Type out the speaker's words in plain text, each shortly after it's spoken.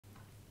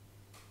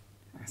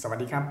สวัส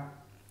ดีครับ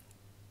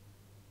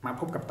มา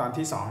พบกับตอน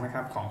ที่2นะค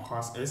รับของคอ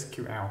ร์ส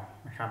SQL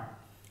นะครับ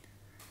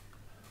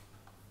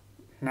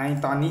ใน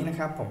ตอนนี้นะค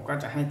รับผมก็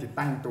จะให้ติด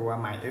ตั้งตัว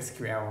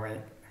MySQL ไว้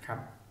นะครับ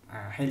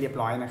ให้เรียบ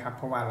ร้อยนะครับเ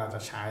พราะว่าเราจะ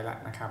ใช้แล้ว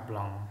นะครับล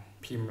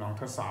อง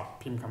ทดสอบ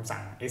พิมพ์คำสั่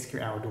ง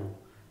SQL ดู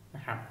น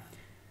ะครับ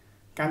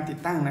การติด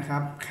ตั้งนะครั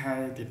บใคร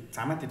ส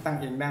ามารถติดตั้ง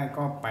เองได้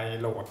ก็ไป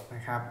โหลดน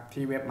ะครับ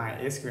ที่เว็บ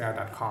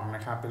mysql.com น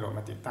ะครับไปโหลด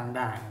มาติดตั้งไ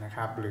ด้นะค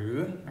รับหรือ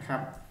นะครั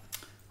บ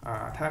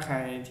ถ้าใคร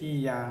ที่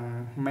ยัง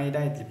ไม่ไ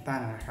ด้ติดตั้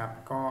งนะครับ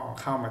ก็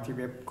เข้ามาที่เ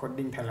ว็บ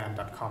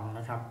codingthailand.com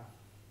นะครับ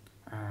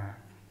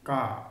ก็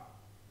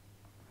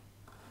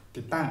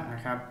ติดตั้งน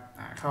ะครับ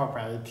เข้าไป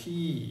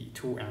ที่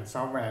Tool and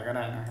Software ก็ไ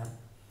ด้นะครับ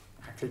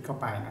คลิกเข้า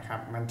ไปนะครับ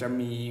มันจะ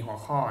มีหัว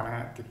ข้อนะฮ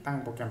ะติดตั้ง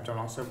โปรแกรมจำ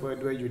ลองเซิร์ฟเวอร์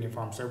ด้วย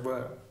Uniform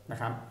Server นะ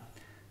ครับ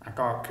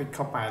ก็คลิกเ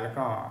ข้าไปแล้ว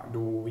ก็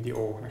ดูวิดีโอ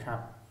นะครั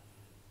บ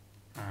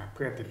เ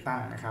พื่อติดตั้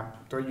งนะครับ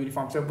ตัว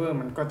Uniform Server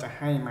มันก็จะ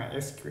ให้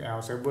MySQL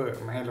Server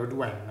มาให้เรา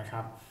ด้วยนะค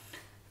รับ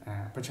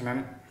เพราะฉะนั้น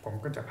ผม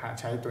ก็จะพา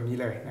ใช้ตัวนี้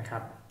เลยนะครั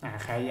บ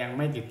ใครยังไ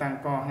ม่ติดตั้ง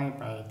ก็ให้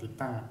ไปติด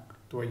ตั้ง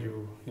ตัว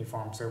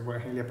Uniform Server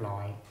ให้เรียบร้อ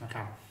ยนะค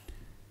รับ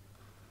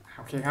โ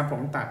อเคครับผ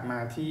มตัดมา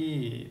ที่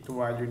ตั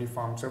ว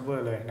Uniform Server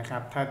เลยนะครั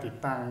บถ้าติด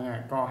ตั้งเนี่ย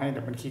ก็ให้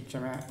ดับเบิลคลิกใช่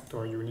ไหมตั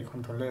ว Unit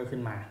Controller ขึ้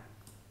นมา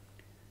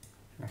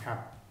นะครับ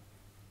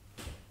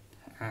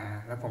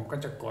แล้วผมก็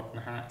จะกดน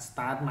ะฮะ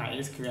Start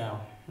MySQL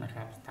นะค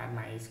รับ Start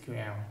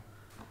MySQL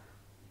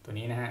ตัว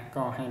นี้นะฮะ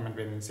ก็ให้มันเ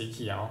ป็นสีเ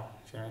ขียว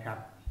ใช่ไหมครับ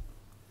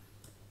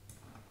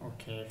โอ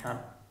เคครับ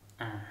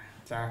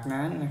จาก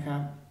นั้นนะครั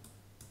บ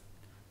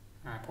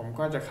ผม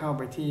ก็จะเข้าไ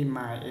ปที่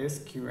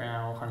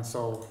MySQL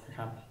Console นะค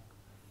รับ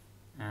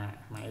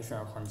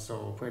MySQL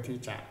Console เพื่อที่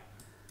จะ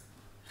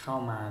เข้า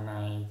มาใน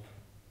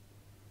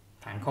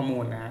ฐานข้อมู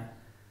ลนะ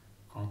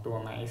ของตัว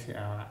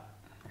MySQL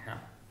นะครับ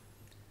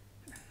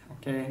โอ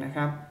เคนะค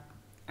รับ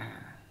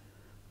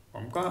ผ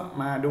มก็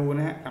มาดูน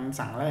ะฮะคำ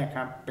สั่งแรกค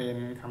รับเป็น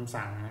คำ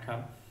สั่งนะครับ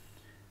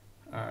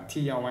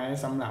ที่เอาไว้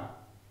สำหรับ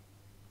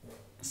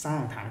สร้า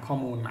งฐานข้อ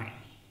มูลใหม่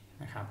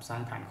นะครับสร้า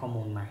งฐานข้อ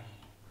มูลใหม่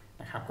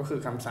นะครับก็คือ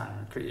คำสั่ง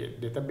create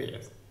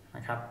database น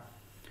ะครับ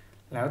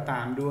แล้วต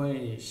ามด้วย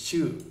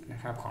ชื่อนะ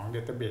ครับของ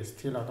database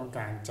ที่เราต้องก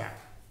ารจะ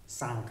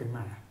สร้างขึ้นม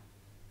า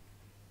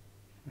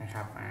นะค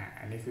รับ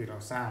อันนี้คือเรา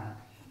สร้าง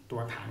ตั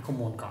วฐานข้อ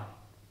มูลก่อน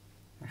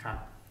นะครับ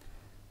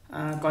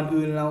ก่อน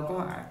อื่นเราก็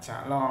อาจจะ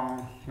ลอง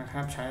นะค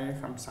รับใช้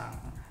คำสั่ง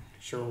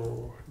show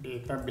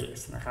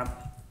database นะครับ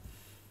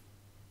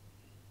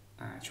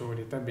show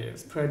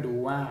database เพื่อดู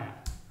ว่า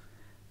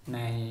ใน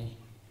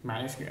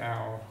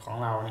MySQL ของ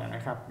เราเนี่ยน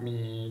ะครับมี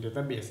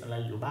database อะไร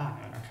อยู่บ้าง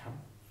นะครับ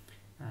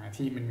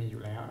ที่มันมีอ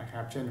ยู่แล้วนะค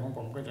รับเช่นของผ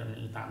มก็จะ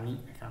มีตามนี้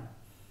นะครับ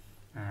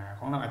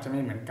ของเราอาจจะไ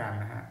ม่เหมือนกัน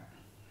นะฮะ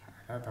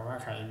แล้วแต่ว่า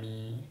ใครมี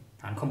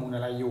ฐานข้อมูลอ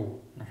ะไรอยู่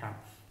นะครับ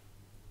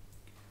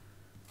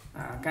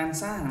การ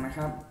สร้างนะค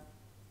รับ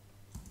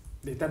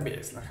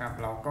database นะครับ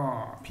เราก็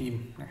พิม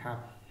พ์นะครับ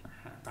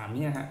ตาม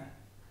นี้ฮะ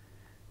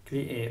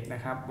create น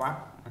ะครับวรรค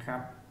นะครั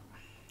บ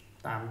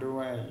ตามด้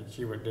วย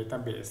keyword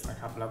database นะ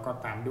ครับแล้วก็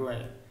ตามด้วย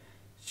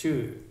ชื่อ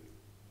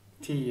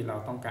ที่เรา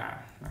ต้องการ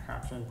นะครับ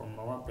เช่นผมบ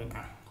อกว่าเป็น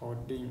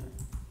coding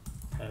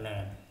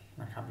Thailand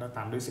นะครับแล้วต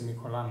ามด้วย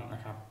semicolon น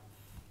ะครับ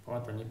เพราะว่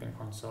าตัวนี้เป็น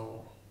console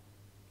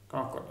ก็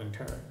กด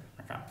enter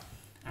นะครับ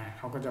เ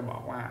ขาก็จะบอ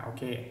กว่าโอ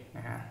เคน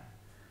ะฮะ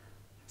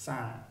สร้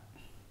าง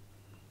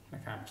น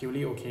ะครับ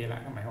query โอเคแล้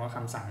วก็หมายความว่าค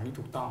ำสั่งนี้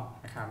ถูกต้อง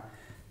นะครับ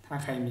ถ้า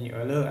ใครมี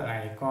error อะไร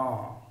ก็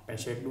ไป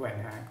เช็คด้วย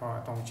นะฮะก็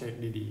ต้องเช็ค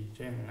ดีๆเ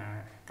ช่น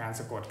การ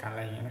สะกดการอะไ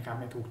รอย่างเงี้ยนะครับ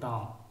ไม่ถูกต้อง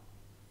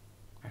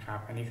นะครับ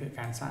อันนี้คือ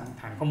การสร้าง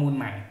ฐานข้อมูล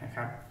ใหม่นะค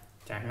รับ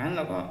จากนั้นเ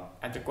ราก็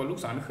อาจจะกดลูก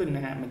ศรขึ้นน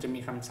ะฮะมันจะมี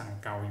คำสั่ง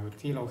เก่าอยู่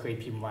ที่เราเคย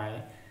พิมพ์ไว้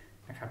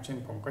นะครับเช่น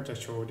ผมก็จะ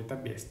โชว์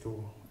database ดู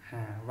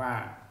ว่า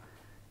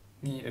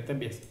นี่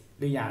database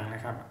หรือยังน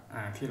ะครับ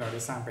ที่เราได้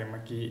สร้างไปเมื่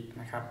อกี้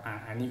นะครับ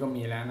อันนี้ก็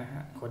มีแล้วนะฮ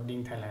ะ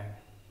Coding Thailand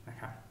นะ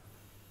ครับ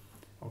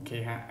โอเค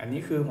ฮะอันนี้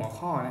คือหัว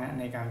ข้อนะฮะ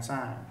ในการสร้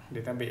าง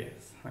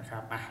database นะครั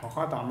บหัวข้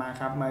อต่อมา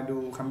ครับมาดู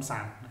คำ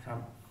สั่งนะครับ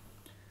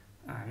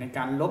ในก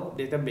ารลบ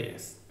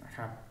database นะค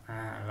รับ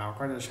เรา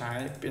ก็จะใช้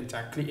เปลี่ยนจา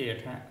ก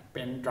create ฮะเ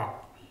ป็น drop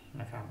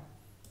นะครับ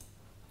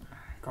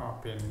ก็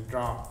เป็น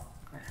drop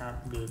นะครับ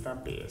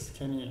database แ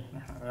ค่นี้น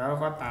ะครับแล้ว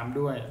ก็ตาม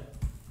ด้วย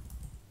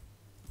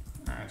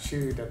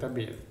ชื่อ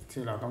database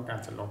ที่เราต้องการ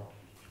จะลบ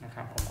นะค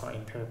รับผมก็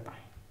enter ไป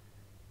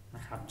น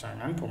ะครับจาก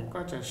นั้นผม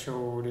ก็จะโช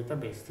ว์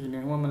database ทีนึ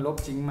งว่ามันลบ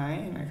จริงไหม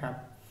นะครับ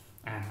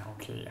โอ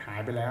เคหาย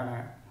ไปแล้วน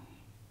ะ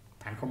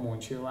ฐานข้อมูล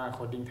ชื่อว่า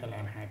Coding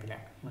Thailand หายไปแล้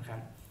วนะครับ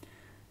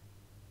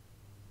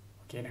โ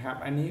อเคนะครับ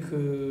อันนี้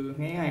คือ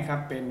ง่ายๆครับ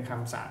เป็นค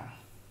ำสั่ง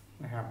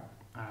นะครับ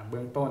เ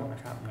บื้องต้นน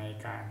ะครับใน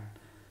การ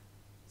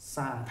ส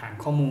ร้างฐาน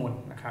ข้อมูล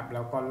นะครับแ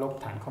ล้วก็ลบ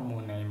ฐานข้อมู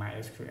ลใน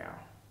MySQL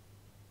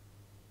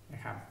น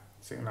ะครับ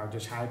ซึ่งเราจะ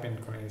ใช้เป็น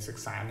กรณีศึก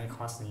ษาในค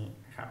อร์สนี้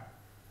นะครับ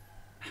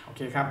โอเ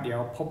คครับเดี๋ยว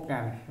พบกั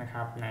นนะค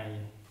รับใน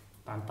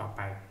ตอนต่อไ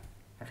ป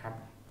นะครับ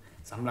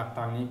สำหรับต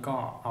อนนี้ก็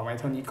เอาไว้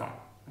เท่านี้ก่อน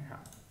นะครั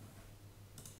บ